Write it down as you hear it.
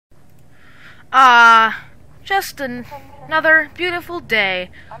Just another beautiful day,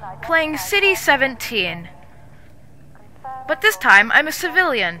 playing City 17. But this time, I'm a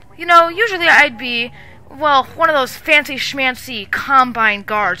civilian. You know, usually I'd be, well, one of those fancy schmancy Combine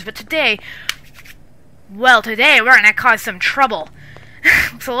guards, but today, well, today we're gonna cause some trouble.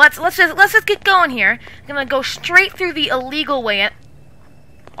 So let's just get going here. I'm gonna go straight through the illegal way.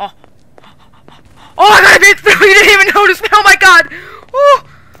 Oh, I gotta get through. You didn't even notice me. Oh my god. Woo.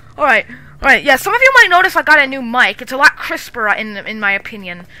 All right. Yeah. Some of you might notice I got a new mic. It's a lot crisper, in my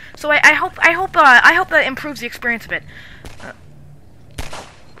opinion. So I hope that improves the experience a bit.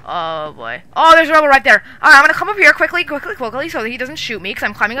 Oh boy. Oh, there's a rebel right there. Alright, I'm gonna come up here quickly, so that he doesn't shoot me, because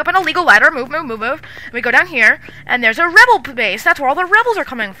I'm climbing up an illegal ladder. Move. And we go down here, and there's a rebel base. That's where all the rebels are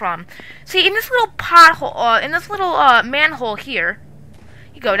coming from. See, in this little pothole, in this little manhole here,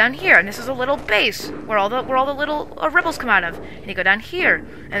 you go down here, and this is a little base where all the little rebels come out of. And you go down here,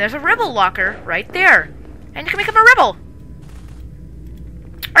 and there's a rebel locker right there, and you can become a rebel.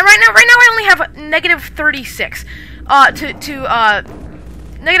 And right now I only have negative 36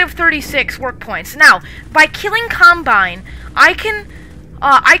 negative 36 work points. Now, by killing Combine, I can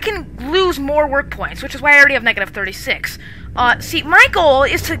lose more work points, which is why I already have negative 36. See, my goal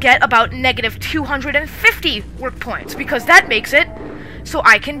is to get about negative 250 work points, because that makes it so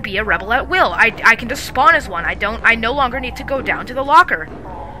I can be a rebel at will. I can just spawn as one. I no longer need to go down to the locker.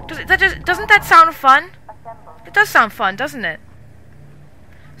 Doesn't that sound fun? It does sound fun, doesn't it?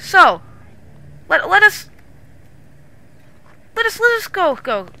 So, let us go.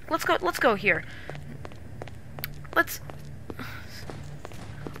 Let's go here.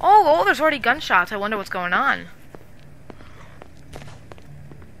 Oh, there's already gunshots. I wonder what's going on.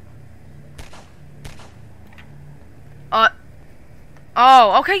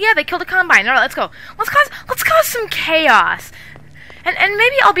 Oh, okay, yeah, they killed a Combine. Alright, let's go. Let's cause some chaos. And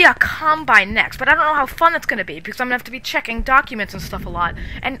maybe I'll be a Combine next, but I don't know how fun it's gonna be, because I'm gonna have to be checking documents and stuff a lot.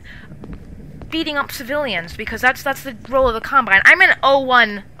 And beating up civilians, because that's the role of the Combine. I'm in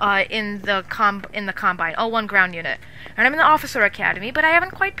 01 in the Combine, 01 ground unit, and I'm in the Officer Academy, but I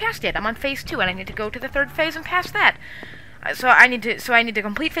haven't quite passed yet. I'm on phase 2, and I need to go to the 3rd phase and pass that. So I need to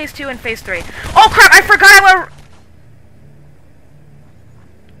complete phase 2 and phase 3. Oh crap! I forgot I was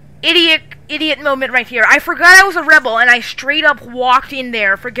idiot moment right here. I forgot I was a rebel, and I straight up walked in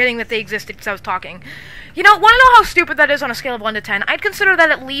there, forgetting that they existed because I was talking. You know, want to know how stupid that is on a scale of 1 to 10? I'd consider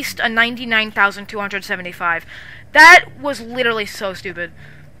that at least a 99,275. That was literally so stupid.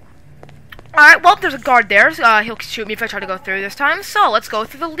 Alright, well, there's a guard there. He'll shoot me if I try to go through this time. So, let's go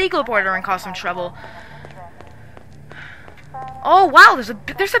through the legal border and cause some trouble. Oh, wow, there's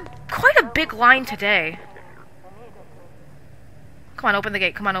quite a big line today. Come on, open the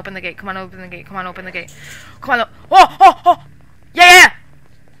gate. Come on, open the gate. Oh! Yeah!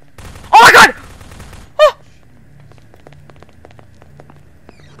 Oh my god!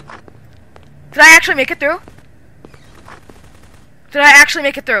 Did I actually make it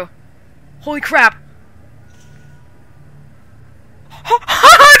through? Holy crap. Did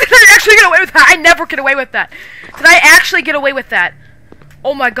I actually get away with that? I never get away with that. Did I actually get away with that?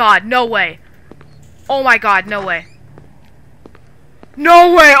 Oh my god, no way. Oh my god, no way.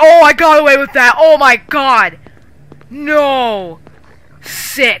 No way! Oh, I got away with that! Oh my god! No!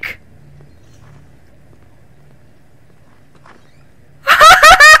 Sick.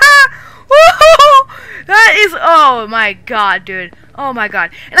 That is, oh my god, dude. Oh my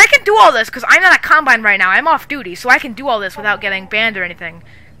god. And I can do all this because I'm not a Combine right now. I'm off duty, so I can do all this without getting banned or anything.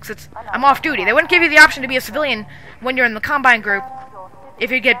 Because I'm off duty. They wouldn't give you the option to be a civilian when you're in the Combine group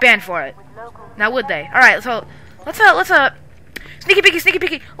if you get banned for it. Now would they? Alright, so let's sneaky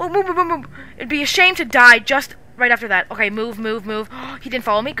peeky. Oh, move. It'd be a shame to die just right after that. Okay, move. He didn't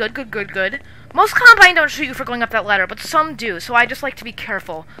follow me. Good. Most Combine don't shoot you for going up that ladder, but some do, so I just like to be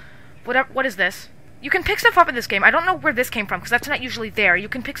careful. What is this? You can pick stuff up in this game. I don't know where this came from, because that's not usually there. You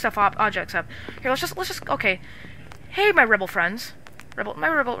can pick objects up. Here, let's just, okay. Hey, my rebel friends. My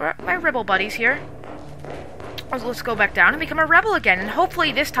rebel buddies here. Let's go back down and become a rebel again, and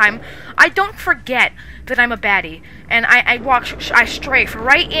hopefully this time, I don't forget that I'm a baddie, and I strafe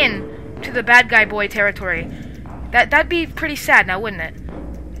right in to the bad guy boy territory. That'd be pretty sad now, wouldn't it?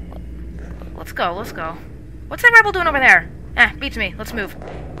 Let's go. What's that rebel doing over there? Beats me. Let's move.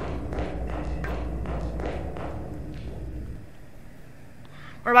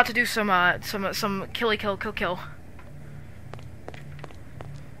 We're about to do some kill.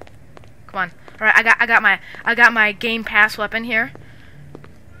 Come on. All right, I got my Game Pass weapon here.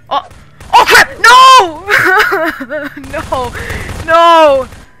 Oh crap! No!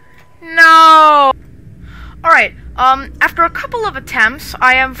 No! All right. After a couple of attempts,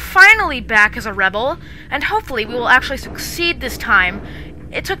 I am finally back as a rebel, and hopefully we will actually succeed this time.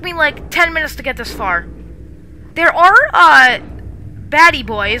 It took me like 10 minutes to get this far. There are, baddie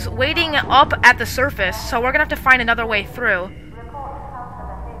boys waiting up at the surface, so we're gonna have to find another way through.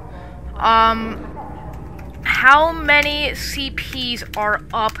 How many CPs are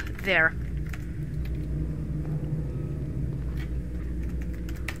up there?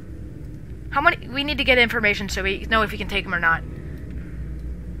 How many? We need to get information so we know if we can take them or not.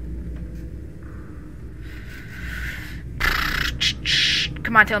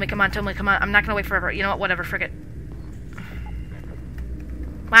 Come on, tell me, come on, tell me, come on. I'm not gonna wait forever. You know what? Whatever, frick it.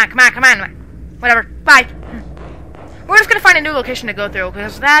 Come on, come on, come on. Whatever. Bye. We're just gonna find a new location to go through,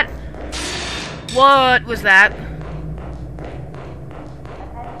 because that... What was that?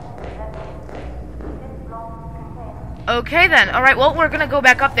 Okay then. Alright, well, we're gonna go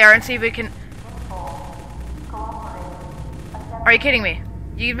back up there and see if we can... Are you kidding me?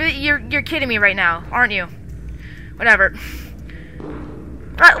 You're kidding me right now, aren't you? Whatever.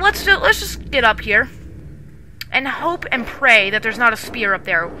 Alright, let's just get up here and hope and pray that there's not a spear up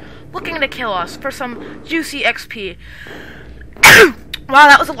there looking to kill us for some juicy XP. Wow,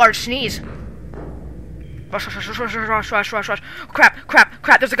 that was a large sneeze. Rush, rush, rush, rush, rush, rush, rush, rush. Crap, crap,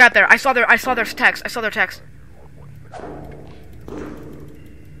 crap, there's a guy up there. I saw their text.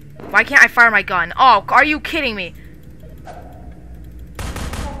 Why can't I fire my gun? Oh, are you kidding me?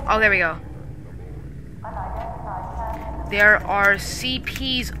 Oh, there we go. There are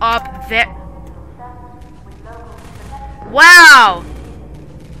CPs up there. Wow!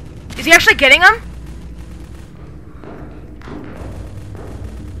 Is he actually getting them?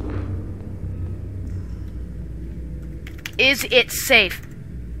 Is it safe?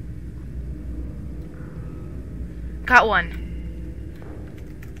 Got one.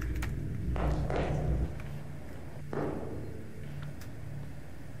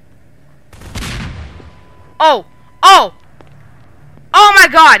 Oh! Oh! Oh my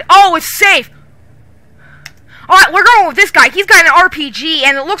god! Oh, it's safe! Alright, we're going with this guy. He's got an RPG,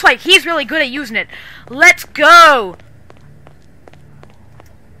 and it looks like he's really good at using it. Let's go!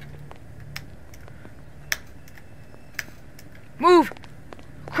 Move!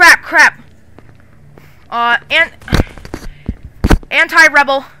 Crap, crap.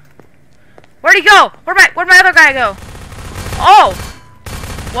 Anti-rebel. Where'd he go? Where'd my other guy go? Oh!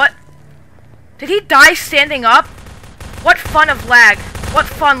 What? Did he die standing up? What fun of lag. What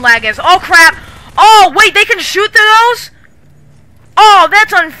fun lag is. Oh, crap! Oh, wait, they can shoot through those? Oh,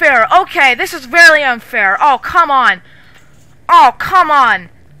 that's unfair. Okay, this is very unfair. Oh, come on. Oh, come on.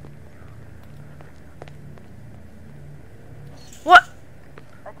 What?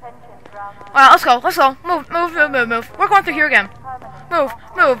 Alright, let's go, let's go. Move, move, move, move, move. We're going through here again. Move,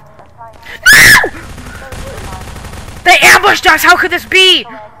 move. No! They ambushed us! How could this be?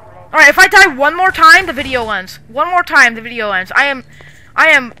 Alright, if I die one more time, the video ends. One more time, the video ends. I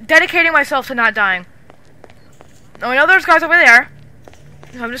am dedicating myself to not dying. Oh, I know there's guys over there.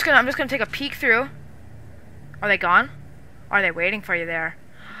 So I'm just gonna take a peek through. Are they gone? Are they waiting for you there?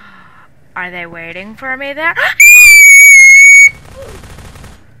 Are they waiting for me there?